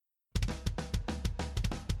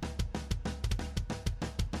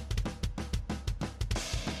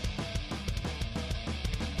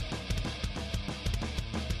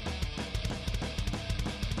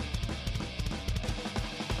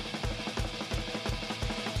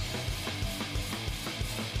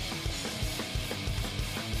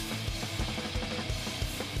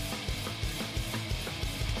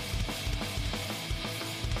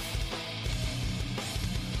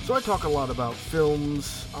So I talk a lot about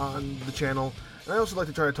films on the channel, and I also like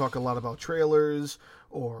to try to talk a lot about trailers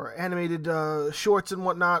or animated shorts and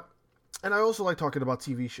whatnot, and I also like talking about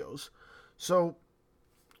TV shows. So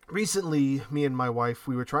recently, me and my wife,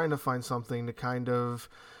 we were trying to find something to kind of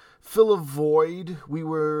fill a void we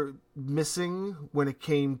were missing when it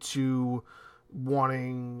came to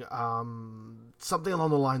wanting something along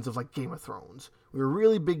the lines of like Game of Thrones. We were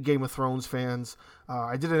really big Game of Thrones fans.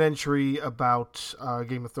 I did an entry about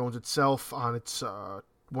Game of Thrones itself on its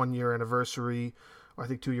 1 year anniversary, or I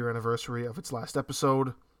think 2 year anniversary of its last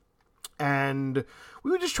episode. And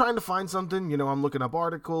we were just trying to find something. I'm looking up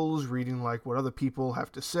articles, reading like what other people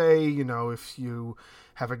have to say. If you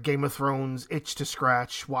have a Game of Thrones itch to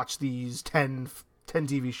scratch, watch these 10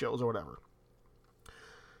 TV shows or whatever.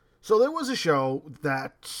 So there was a show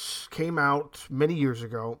that came out many years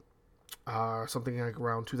ago, something like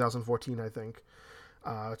around 2014, I think.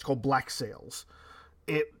 It's called Black Sails.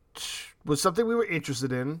 It was something we were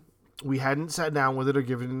interested in. We hadn't sat down with it or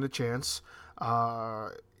given it a chance.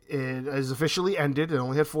 It has officially ended. It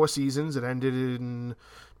only had 4 seasons. It ended in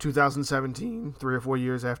 2017, 3 or 4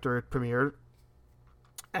 years after it premiered.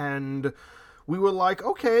 And we were like,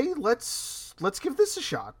 okay, let's give this a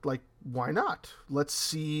shot. Like, why not? Let's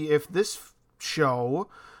see if this show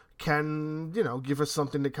can, give us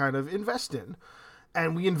something to kind of invest in.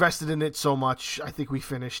 And we invested in it so much, I think we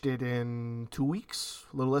finished it in 2 weeks,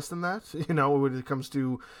 a little less than that. When it comes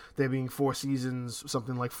to there being 4 seasons,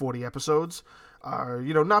 something like 40 episodes.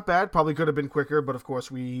 Not bad. Probably could have been quicker, but of course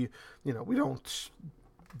we don't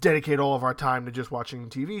dedicate all of our time to just watching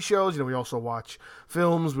TV shows. We also watch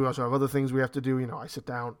films. We also have other things we have to do. I sit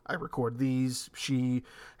down, I record these. She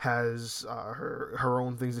has her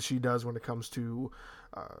own things that she does when it comes to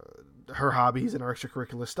her hobbies and her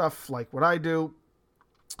extracurricular stuff, like what I do.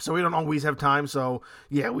 So we don't always have time. So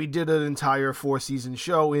yeah, we did an entire 4-season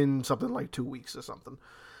show in something like 2 weeks or something.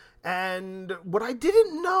 And what I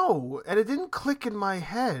didn't know, and it didn't click in my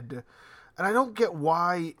head, and I don't get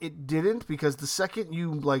why it didn't, because the second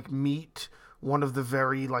you meet one of the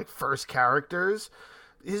very first characters,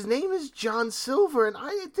 his name is John Silver, and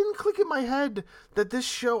it didn't click in my head that this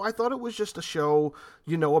show, I thought it was just a show,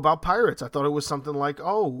 about pirates. I thought it was something like,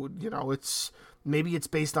 maybe it's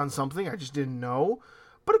based on something, I just didn't know.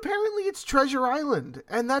 But apparently it's Treasure Island,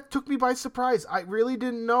 and that took me by surprise. I really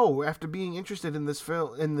didn't know, after being interested in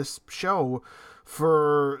this show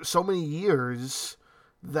for so many years,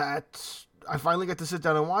 that I finally got to sit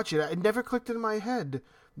down and watch it. It never clicked in my head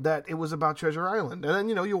that it was about Treasure Island. And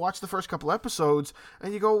then, you watch the first couple episodes,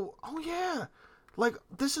 and you go, oh yeah,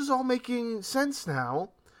 this is all making sense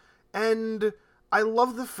now. And I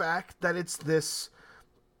love the fact that it's this,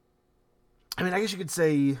 I guess you could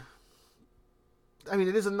say,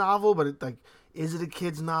 it is a novel, but is it a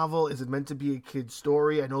kid's novel? Is it meant to be a kid's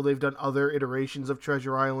story? I know they've done other iterations of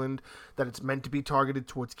Treasure Island that it's meant to be targeted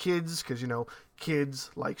towards kids, because,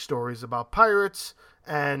 kids like stories about pirates,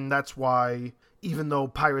 and that's why, even though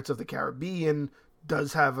Pirates of the Caribbean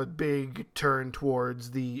does have a big turn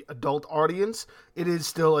towards the adult audience, it is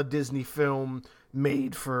still a Disney film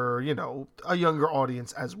made for, a younger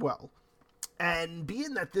audience as well. And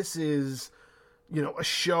being that this is a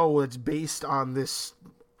show that's based on this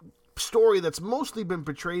story that's mostly been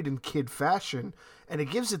portrayed in kid fashion, and it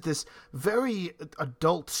gives it this very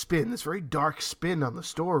adult spin, this very dark spin on the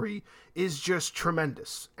story, is just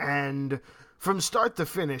tremendous. And from start to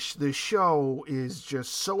finish, the show is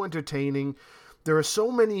just so entertaining. There are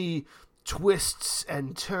so many twists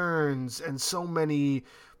and turns, and so many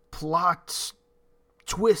plot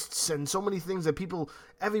twists, and so many things that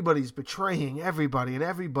everybody's betraying everybody, and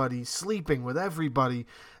everybody's sleeping with everybody,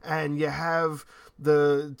 and you have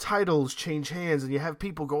the titles change hands, and you have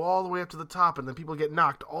people go all the way up to the top, and then people get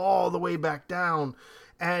knocked all the way back down.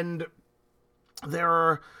 And there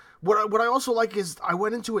are, what I also like is I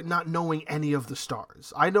went into it not knowing any of the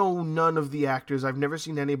stars. I know none of the actors. I've never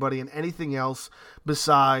seen anybody in anything else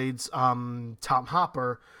besides Tom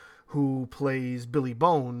Hopper, who plays Billy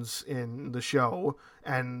Bones in the show,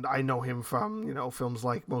 and I know him from, films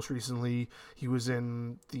like, most recently, he was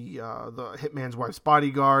in the Hitman's Wife's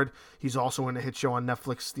Bodyguard. He's also in a hit show on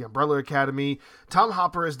Netflix, The Umbrella Academy. Tom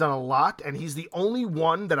Hopper has done a lot, and he's the only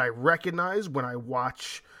one that I recognize when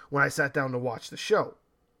I sat down to watch the show.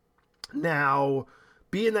 Now,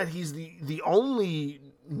 being that he's the only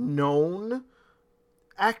known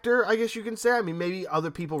actor, I guess you can say, maybe other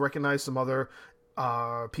people recognize some other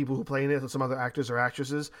people who play in it, some other actors or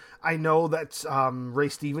actresses. I know that Ray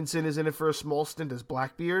Stevenson is in it for a small stint as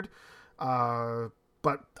Blackbeard,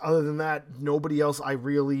 but other than that, nobody else I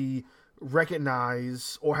really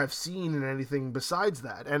recognize or have seen in anything besides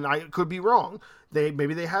that. And I could be wrong.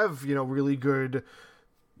 Maybe they have, really good,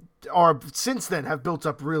 or since then have built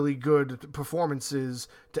up really good performances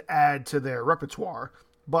to add to their repertoire.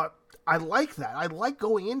 But I like that. I like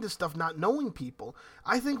going into stuff not knowing people.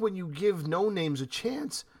 I think when you give no names a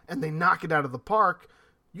chance and they knock it out of the park,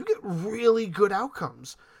 you get really good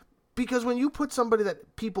outcomes. Because when you put somebody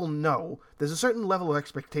that people know, there's a certain level of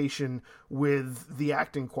expectation with the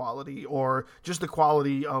acting quality or just the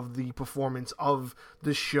quality of the performance of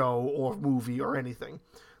the show or movie or anything.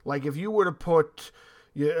 Like if you were to put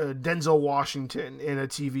Denzel Washington in a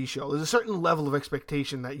TV show, there's a certain level of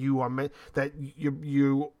expectation that you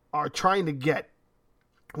are trying to get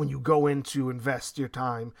when you go in to invest your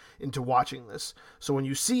time into watching this. So when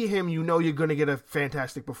you see him, you know you're going to get a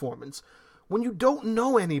fantastic performance. When you don't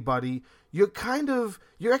know anybody, your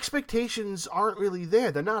expectations aren't really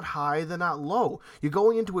there. They're not high, they're not low. You're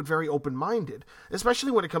going into it very open-minded,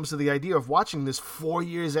 especially when it comes to the idea of watching this 4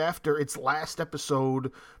 years after its last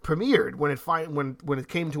episode premiered, when it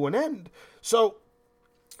came to an end. So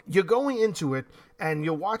you're going into it and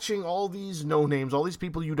you're watching all these no-names, all these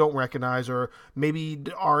people you don't recognize or maybe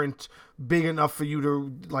aren't big enough for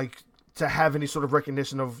you to have any sort of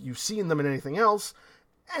recognition of you seeing them in anything else.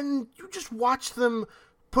 And you just watch them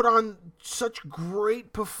put on such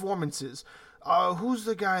great performances. Who's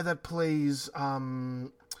the guy that plays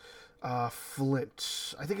Flint?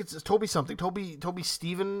 I think it's Toby something. Toby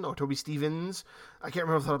Steven or Toby Stevens. I can't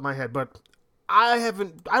remember off the top of my head, but I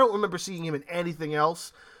don't remember seeing him in anything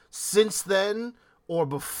else since then or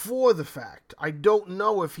before the fact. I don't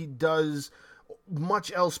know if he does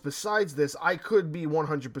much else besides this. I could be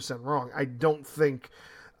 100% wrong. I don't think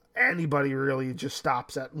anybody really just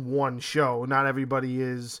stops at one show. Not everybody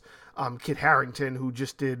is Kit Harington, who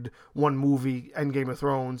just did one movie, and Game of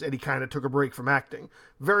Thrones, and he kind of took a break from acting.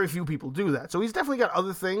 Very few people do that. So he's definitely got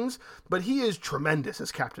other things, but he is tremendous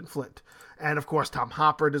as Captain Flint. And of course, Tom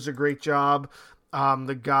Hopper does a great job.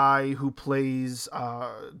 The guy who plays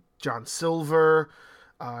John Silver,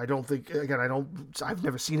 I've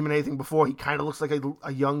never seen him in anything before. He kind of looks like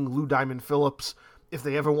a young Lou Diamond Phillips. If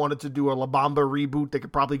they ever wanted to do a La Bamba reboot, they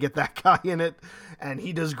could probably get that guy in it. And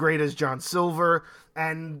he does great as John Silver.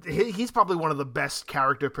 And he's probably one of the best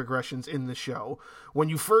character progressions in the show. When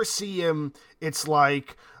you first see him, it's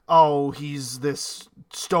like, oh, he's this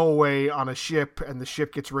stowaway on a ship, and the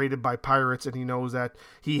ship gets raided by pirates, and he knows that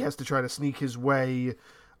he has to try to sneak his way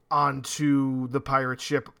onto the pirate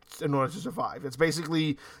ship in order to survive. It's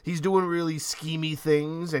basically, he's doing really schemy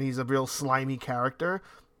things, and he's a real slimy character,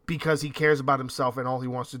 because he cares about himself and all he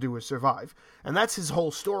wants to do is survive. And that's his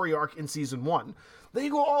whole story arc in season 1. Then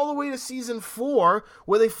you go all the way to season 4,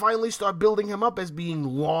 where they finally start building him up as being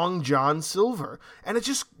Long John Silver. And it's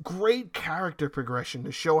just great character progression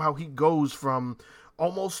to show how he goes from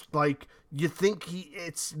almost like you think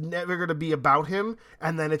it's never going to be about him,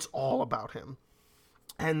 and then it's all about him.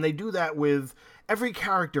 And they do that with every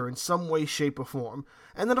character in some way, shape, or form.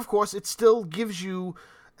 And then, of course, it still gives you...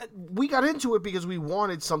 We got into it because we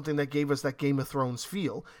wanted something that gave us that Game of Thrones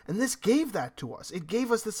feel. And this gave that to us. It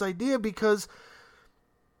gave us this idea because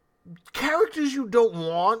characters you don't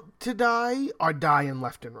want to die are dying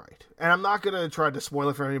left and right. And I'm not going to try to spoil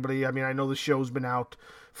it for anybody. I mean, I know the show's been out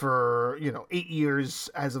for, 8 years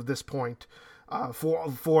as of this point.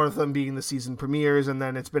 Four of them being the season premieres, and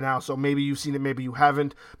then it's been out. So maybe you've seen it, maybe you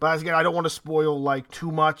haven't. But again, I don't want to spoil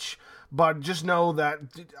too much. But just know that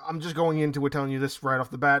I'm just going into it telling you this right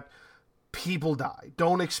off the bat. People die.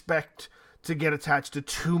 Don't expect to get attached to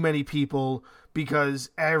too many people because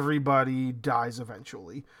everybody dies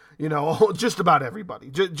eventually. Just about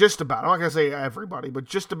everybody. Just about. I'm not going to say everybody, but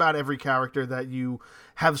just about every character that you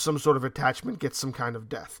have some sort of attachment gets some kind of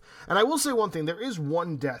death. And I will say one thing. There is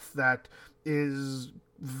one death that is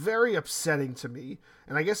very upsetting to me.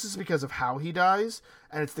 And I guess it's because of how he dies.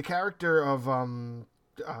 And it's the character of...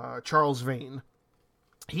 Charles Vane.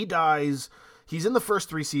 He dies. He's in the first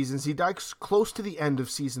 3 seasons. He dies close to the end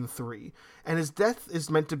of season 3. And his death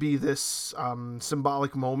is meant to be this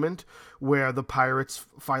symbolic moment where the pirates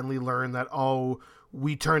finally learn that,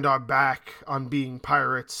 we turned our back on being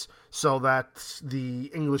pirates so that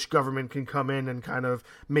the English government can come in and kind of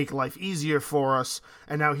make life easier for us.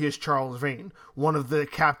 And now here's Charles Vane, one of the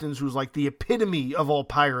captains who's like the epitome of all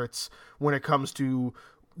pirates when it comes to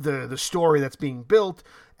the story that's being built,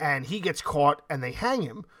 and he gets caught and they hang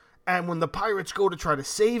him. And when the pirates go to try to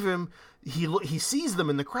save him, he sees them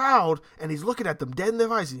in the crowd, and he's looking at them dead in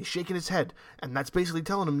their eyes, and he's shaking his head, and that's basically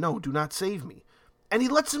telling him, no, do not save me. and he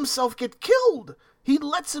lets himself get killed. He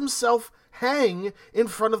lets himself hang in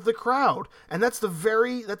front of the crowd. And that's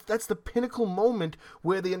that's the pinnacle moment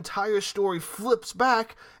where the entire story flips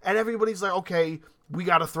back and everybody's like, okay, we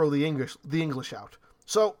got to throw the English out.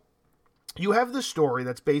 So you have this story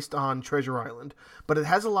that's based on Treasure Island, but it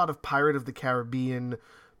has a lot of Pirate of the Caribbean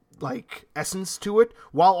like essence to it,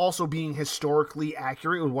 while also being historically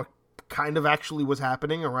accurate with what kind of actually was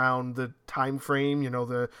happening around the time frame,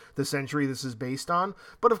 the century this is based on,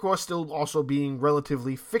 but of course still also being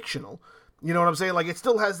relatively fictional. You know what I'm saying? Like, it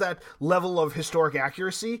still has that level of historic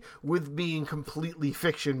accuracy with being completely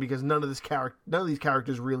fiction, because none of these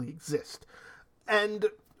characters really exist. And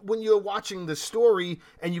when you're watching the story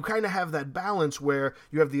and you kind of have that balance where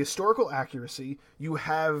you have the historical accuracy, you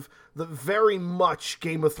have the very much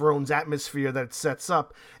Game of Thrones atmosphere that it sets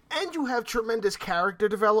up, and you have tremendous character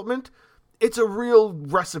development, it's a real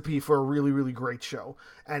recipe for a really, really great show.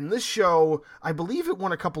 And this show, I believe it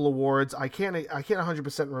won a couple awards. I can't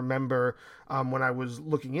 100% remember when I was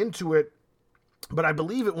looking into it, but I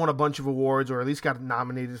believe it won a bunch of awards, or at least got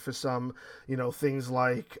nominated for some, things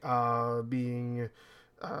like being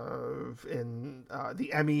in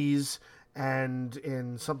the Emmys and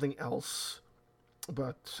in something else.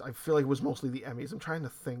 But I feel like it was mostly the Emmys. I'm trying to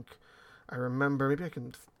think. I remember, maybe I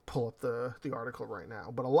can pull up the article right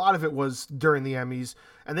now, but a lot of it was during the Emmys,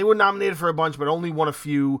 and they were nominated for a bunch, but only won a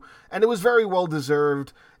few, and it was very well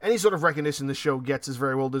deserved. Any sort of recognition the show gets is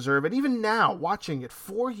very well deserved, and even now, watching it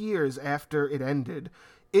 4 years after it ended,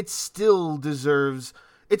 it still has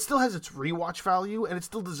its rewatch value, and it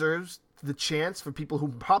still deserves the chance for people who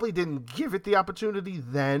probably didn't give it the opportunity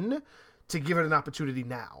then to give it an opportunity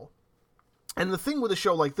now. And the thing with a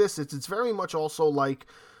show like this is it's very much also like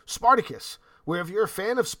Spartacus, where if you're a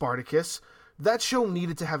fan of Spartacus, that show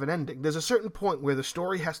needed to have an ending. There's a certain point where the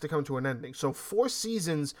story has to come to an ending. So 4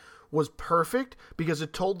 seasons was perfect because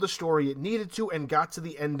it told the story it needed to and got to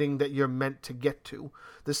the ending that you're meant to get to.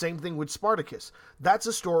 The same thing with Spartacus. That's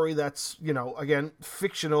a story that's, again,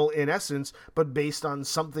 fictional in essence, but based on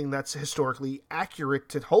something that's historically accurate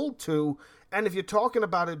to hold to. And if you're talking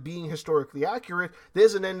about it being historically accurate,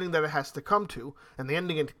 there's an ending that it has to come to. And the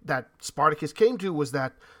ending that Spartacus came to was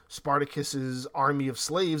that Spartacus's army of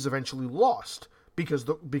slaves eventually lost because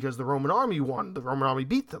the Roman army won. The Roman army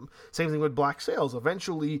beat them. Same thing with Black Sails.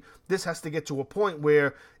 Eventually, this has to get to a point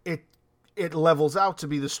where it levels out to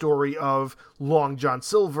be the story of Long John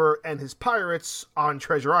Silver and his pirates on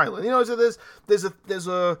Treasure Island.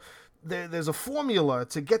 So there's a formula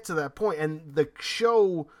to get to that point, and the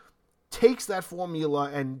show takes that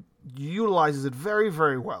formula and utilizes it very,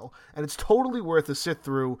 very well. And it's totally worth a sit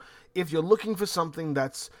through if you're looking for something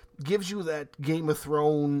that's gives you that Game of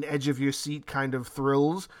Thrones edge of your seat kind of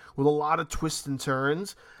thrills with a lot of twists and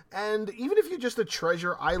turns. And even if you're just a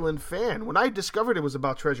Treasure Island fan, when I discovered it was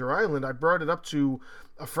about Treasure Island, I brought it up to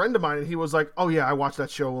a friend of mine, and he was like, oh yeah, I watched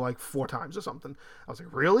that show like 4 times or something. I was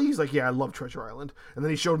like, really? He's like, yeah, I love Treasure Island. And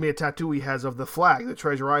then he showed me a tattoo he has of the flag, the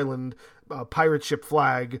Treasure Island pirate ship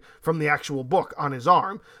flag from the actual book on his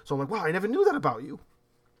arm. So I'm like, wow, I never knew that about you.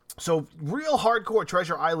 So real hardcore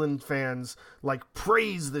Treasure Island fans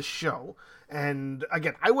praise this show. And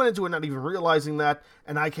again, I went into it not even realizing that,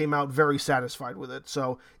 and I came out very satisfied with it.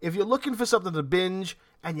 So if you're looking for something to binge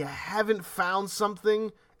and you haven't found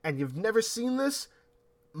something and you've never seen this,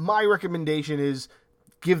 my recommendation is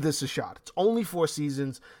give this a shot. It's only 4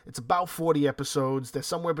 seasons. It's about 40 episodes. They're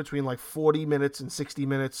somewhere between 40 minutes and 60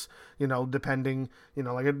 minutes, depending,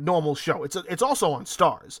 like a normal show. It's also on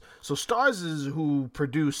Starz. So Starz is who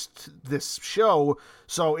produced this show.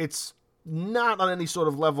 So it's not on any sort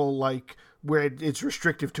of level where it's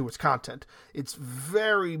restrictive to its content. It's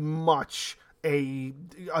very much a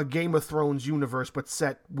Game of Thrones universe, but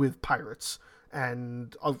set with pirates.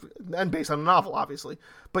 And based on a novel, obviously.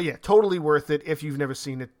 But yeah, totally worth it. If you've never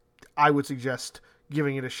seen it, I would suggest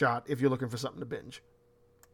giving it a shot if you're looking for something to binge.